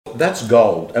That's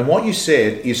gold. And what you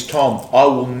said is, Tom, I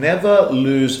will never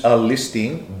lose a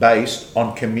listing based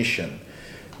on commission,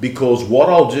 because what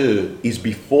I'll do is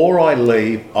before I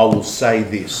leave, I will say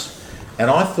this. And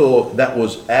I thought that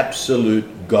was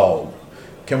absolute gold.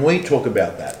 Can we talk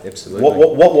about that? Absolutely.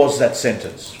 What was that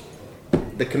sentence?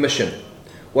 The commission.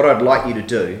 What I'd like you to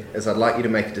do is I'd like you to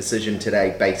make a decision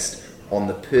today based on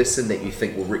the person that you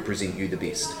think will represent you the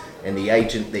best and the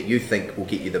agent that you think will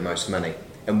get you the most money.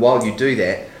 And while you do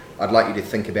that, I'd like you to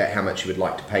think about how much you would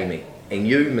like to pay me. And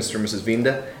you, Mr. and Mrs.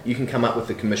 Vendor, you can come up with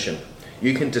the commission.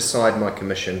 You can decide my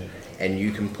commission and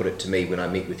you can put it to me when I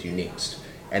meet with you next.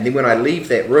 And then when I leave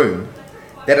that room,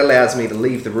 that allows me to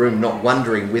leave the room not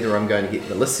wondering whether I'm going to get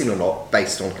the listing or not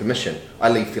based on commission. I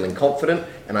leave feeling confident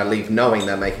and I leave knowing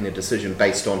they're making a decision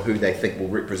based on who they think will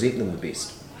represent them the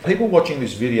best. People watching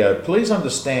this video, please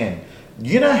understand,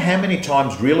 you know how many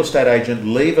times real estate agents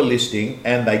leave a listing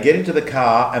and they get into the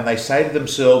car and they say to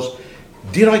themselves,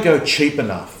 did I go cheap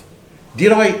enough?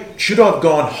 Should I have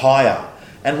gone higher?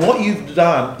 And what you've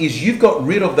done is you've got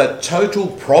rid of that total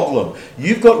problem.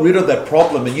 You've got rid of that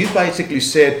problem and you basically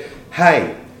said,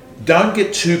 hey, don't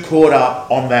get too caught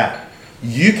up on that.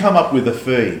 You come up with a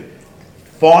fee.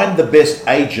 Find the best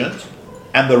agent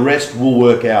and the rest will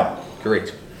work out.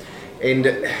 Correct. And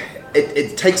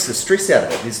it takes the stress out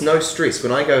of it. There's no stress.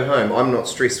 When I go home, I'm not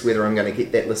stressed whether I'm going to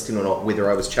get that listing or not, whether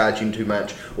I was charging too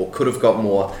much or could have got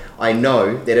more. I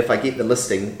know that if I get the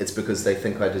listing, it's because they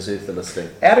think I deserve the listing.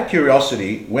 Out of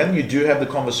curiosity, when you do have the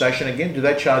conversation again, do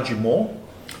they charge you more?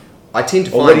 I tend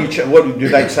to or find... what do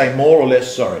they say, more or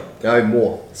less? Sorry. No,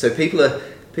 more. So people are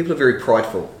very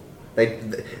prideful.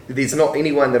 There's not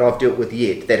anyone that I've dealt with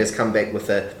yet that has come back with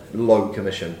a low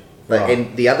commission. Right.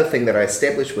 And the other thing that I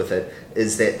established with it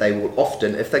is that they will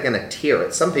often, if they're going to tier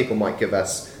it, some people might give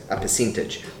us a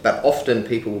percentage, but often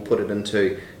people will put it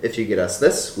into, if you get us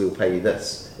this, we'll pay you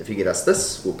this. If you get us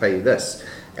this, we'll pay you this.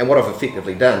 And what I've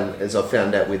effectively done is I've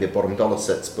found out where their bottom dollar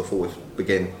sits before we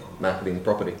begin marketing the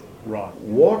property. Right.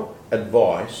 What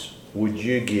advice would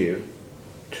you give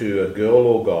to a girl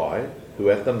or guy who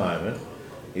at the moment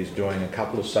is doing a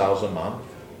couple of sales a month,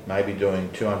 maybe doing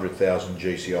 200,000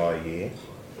 GCI a year,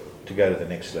 to go to the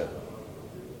next level?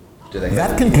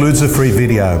 That concludes the free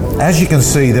video. As you can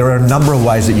see, there are a number of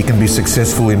ways that you can be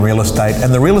successful in real estate,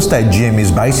 and the Real Estate Gym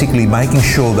is basically making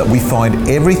sure that we find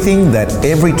everything that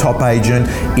every top agent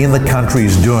in the country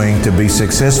is doing to be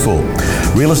successful.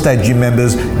 Real Estate Gym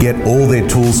members get all their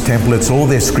tools, templates, all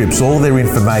their scripts, all their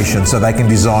information so they can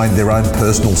design their own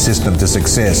personal system to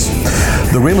success.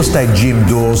 The Real Estate Gym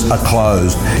doors are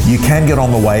closed. You can get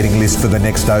on the waiting list for the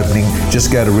next opening.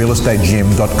 Just go to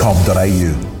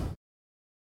realestategym.com.au.